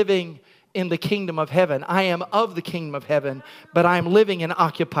that they're living in the kingdom of heaven. I am of the kingdom of heaven, but I am living in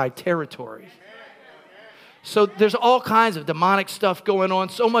occupied territory. So there's all kinds of demonic stuff going on,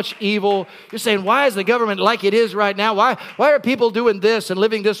 so much evil. You're saying, why is the government like it is right now? Why are people doing this and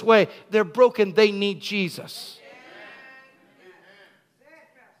living this way? They're broken. They need Jesus.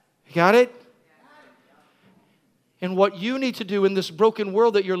 You got it? And what you need to do in this broken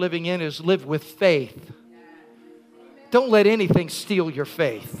world that you're living in is live with faith. Don't let anything steal your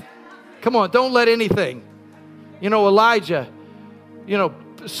faith. Come on, don't let anything. Elijah,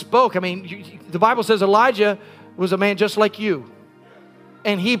 spoke. I mean, the Bible says Elijah was a man just like you.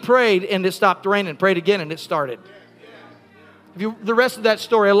 And he prayed and it stopped raining. Prayed again and it started. The rest of that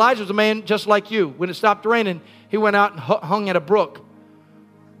story, Elijah was a man just like you. When it stopped raining, he went out and hung at a brook.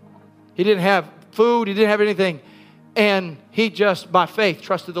 He didn't have food. He didn't have anything. And he just, by faith,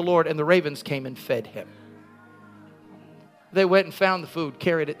 trusted the Lord, and the ravens came and fed him. They went and found the food,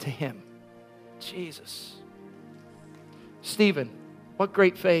 carried it to him. Jesus. Stephen, what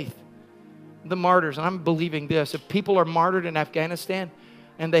great faith. The martyrs, and I'm believing this. If people are martyred in Afghanistan,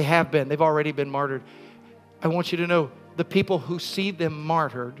 and they have been, they've already been martyred, I want you to know, the people who see them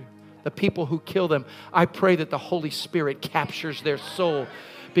martyred, the people who kill them, I pray that the Holy Spirit captures their soul,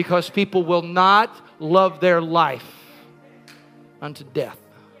 because people will not love their life unto death.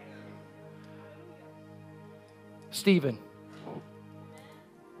 Stephen,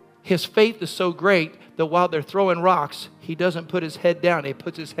 his faith is so great that while they're throwing rocks, he doesn't put his head down. He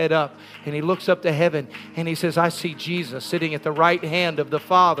puts his head up and he looks up to heaven and he says, I see Jesus sitting at the right hand of the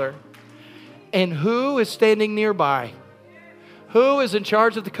Father. And who is standing nearby? Who is in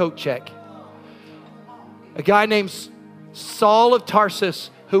charge of the coat check? A guy named Saul of Tarsus,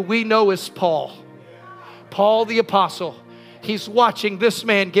 who we know as Paul. Paul the apostle. He's watching this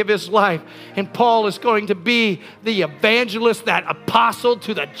man give his life. And Paul is going to be the evangelist, that apostle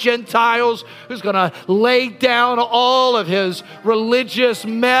to the Gentiles, who's going to lay down all of his religious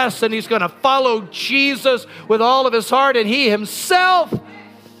mess. And he's going to follow Jesus with all of his heart. And he himself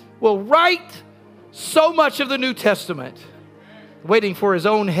will write so much of the New Testament, waiting for his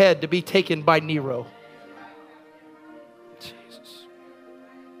own head to be taken by Nero.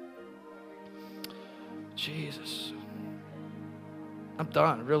 Jesus. I'm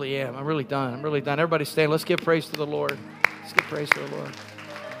done. I really am. I'm really done. I'm really done. Everybody stand. Let's give praise to the Lord. Let's give praise to the Lord.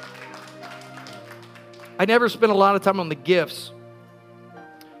 I never spent a lot of time on the gifts,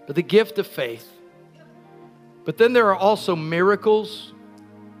 but the gift of faith. But then there are also miracles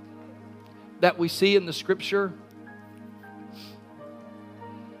that we see in the Scripture.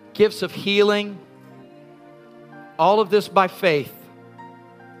 Gifts of healing. All of this by faith.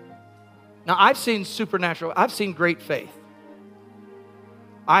 Now, I've seen supernatural. I've seen great faith.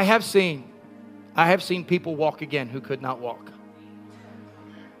 I have seen people walk again who could not walk.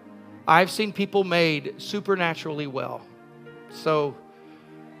 I've seen people made supernaturally well. So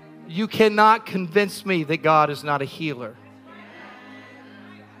you cannot convince me that God is not a healer.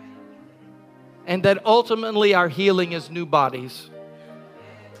 And that ultimately our healing is new bodies.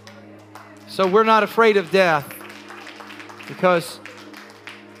 So we're not afraid of death. Because,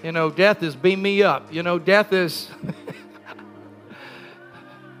 death is beam me up. Death is...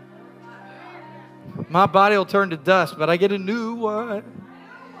 My body will turn to dust, but I get a new one.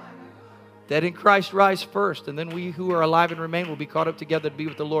 Dead in Christ rise first, and then we who are alive and remain will be caught up together to be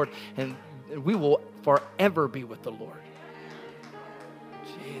with the Lord, and we will forever be with the Lord.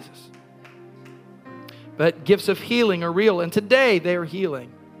 Jesus. But gifts of healing are real, and today they are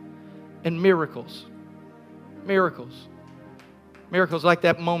healing and miracles. Miracles. Miracles like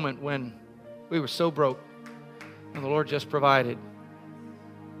that moment when we were so broke, and the Lord just provided.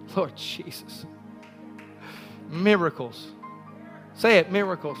 Lord Jesus. Miracles. Say it,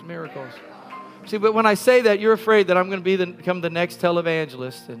 miracles, miracles. See, but when I say that, you're afraid that I'm going to become the next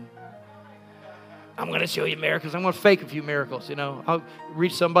televangelist, and I'm going to show you miracles. I'm going to fake a few miracles, I'll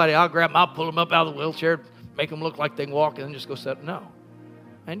reach somebody, I'll grab them, I'll pull them up out of the wheelchair, make them look like they can walk, and then just go sit. No,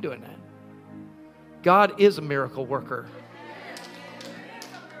 I ain't doing that. God is a miracle worker.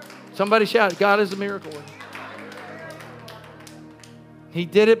 Somebody shout, God is a miracle worker. He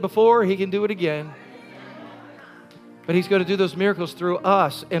did it before, He can do it again. But He's going to do those miracles through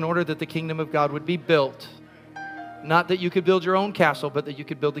us in order that the kingdom of God would be built. Not that you could build your own castle, but that you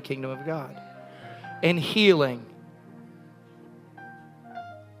could build the kingdom of God. And healing.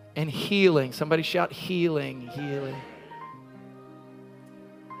 And healing. Somebody shout healing, healing.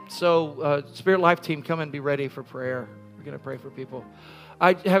 So, Spirit Life team, come and be ready for prayer. We're going to pray for people.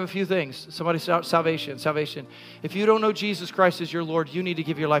 I have a few things. Somebody shout salvation, salvation. If you don't know Jesus Christ as your Lord, you need to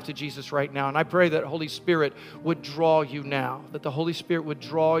give your life to Jesus right now. And I pray that Holy Spirit would draw you now, that the Holy Spirit would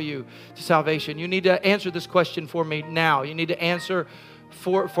draw you to salvation. You need to answer this question for me now. You need to answer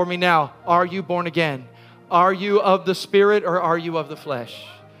for me now. Are you born again? Are you of the Spirit or are you of the flesh?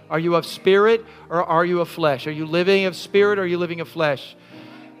 Are you of spirit or are you of flesh? Are you living of spirit or are you living of flesh?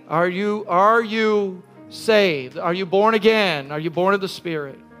 Are you saved? Are you born again? Are you born of the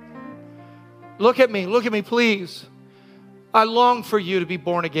Spirit? Look at me, please. I long for you to be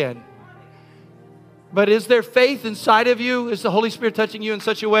born again. But is there faith inside of you? Is the Holy Spirit touching you in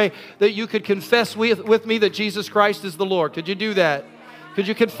such a way that you could confess with me that Jesus Christ is the Lord? Could you do that? Could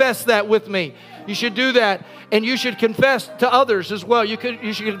you confess that with me? You should do that, and you should confess to others as well. You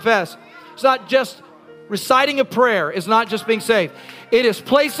should confess. It's not just reciting a prayer. It's not just being saved. It is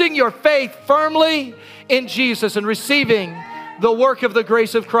placing your faith firmly in Jesus and receiving the work of the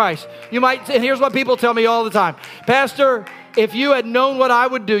grace of Christ. And here's what people tell me all the time. Pastor, if you had known what I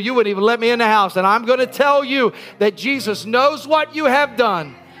would do, you wouldn't even let me in the house. And I'm going to tell you that Jesus knows what you have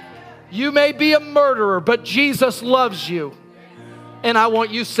done. You may be a murderer, but Jesus loves you. And I want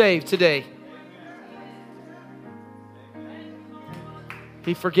you saved today.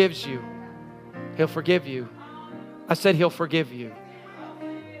 He forgives you. He'll forgive you. I said He'll forgive you.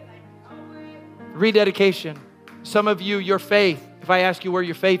 Rededication. Some of you, your faith, if I ask you where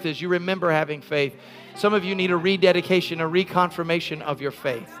your faith is, you remember having faith. Some of you need a rededication, a reconfirmation of your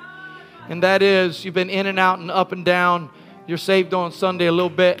faith. And that is, you've been in and out and up and down. You're saved on Sunday a little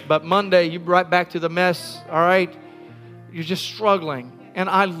bit, but Monday, you're right back to the mess, all right? You're just struggling. And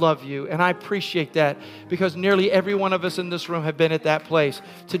I love you, and I appreciate that because nearly every one of us in this room have been at that place.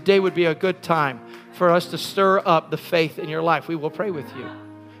 Today would be a good time for us to stir up the faith in your life. We will pray with you.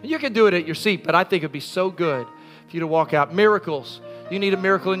 And you can do it at your seat, but I think it would be so good for you to walk out. Miracles. You need a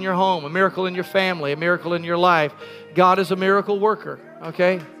miracle in your home, a miracle in your family, a miracle in your life. God is a miracle worker,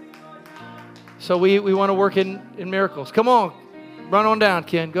 okay? So we want to work in miracles. Come on, run on down,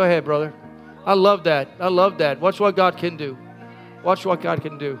 Ken. Go ahead, brother. I love that. I love that. Watch what God can do. Watch what God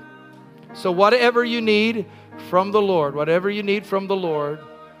can do. So whatever you need from the Lord,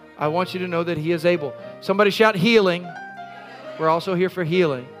 I want you to know that He is able. Somebody shout healing. We're also here for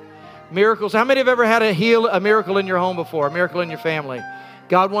healing. Miracles. How many have ever had a miracle in your home before? A miracle in your family?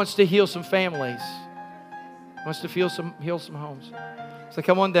 God wants to heal some families. He wants to heal some homes. So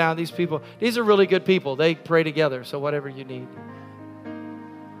come on down. These are really good people. They pray together. So whatever you need.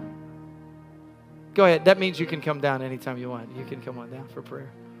 Go ahead. That means you can come down anytime you want. You can come on down for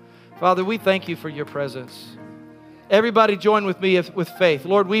prayer. Father, we thank you for your presence. Everybody join with me with faith.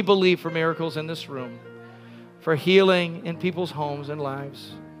 Lord, we believe for miracles in this room, for healing in people's homes and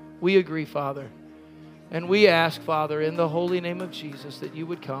lives. We agree, Father. And we ask, Father, in the holy name of Jesus, that you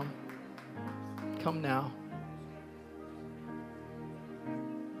would come. Come now.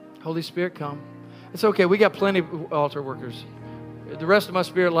 Holy Spirit, come. It's okay. We got plenty of altar workers. The rest of my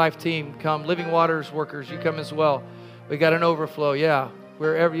Spirit Life team come. Living Waters workers, you come as well. We got an overflow. Yeah.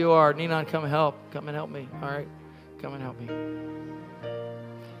 Wherever you are, Ninon, come help. Come and help me. All right. Come and help me.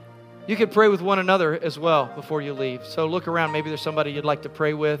 You can pray with one another as well before you leave. So look around. Maybe there's somebody you'd like to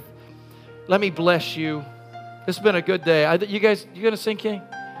pray with. Let me bless you. This has been a good day. You guys, you going to sing, King?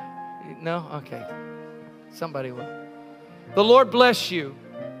 No? Okay. Somebody will. The Lord bless you.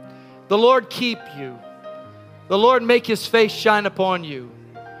 The Lord keep you. The Lord make His face shine upon you.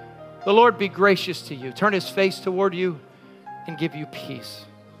 The Lord be gracious to you. Turn His face toward you and give you peace.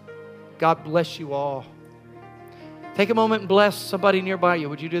 God bless you all. Take a moment and bless somebody nearby you.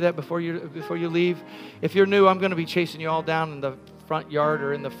 Would you do that before you leave? If you're new, I'm going to be chasing you all down in the front yard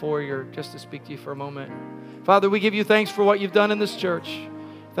or in the foyer just to speak to you for a moment. Father, we give you thanks for what you've done in this church.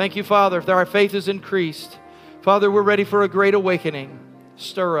 Thank you, Father, if our faith is increased. Father, we're ready for a great awakening.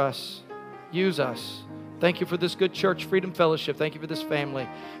 Stir us. Use us. Thank you for this good church, Freedom Fellowship. Thank you for this family.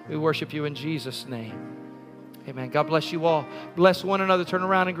 We worship you in Jesus' name. Amen. God bless you all. Bless one another. Turn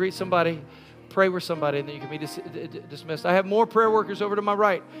around and greet somebody. Pray with somebody, and then you can be dismissed. I have more prayer workers over to my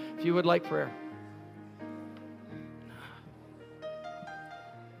right if you would like prayer.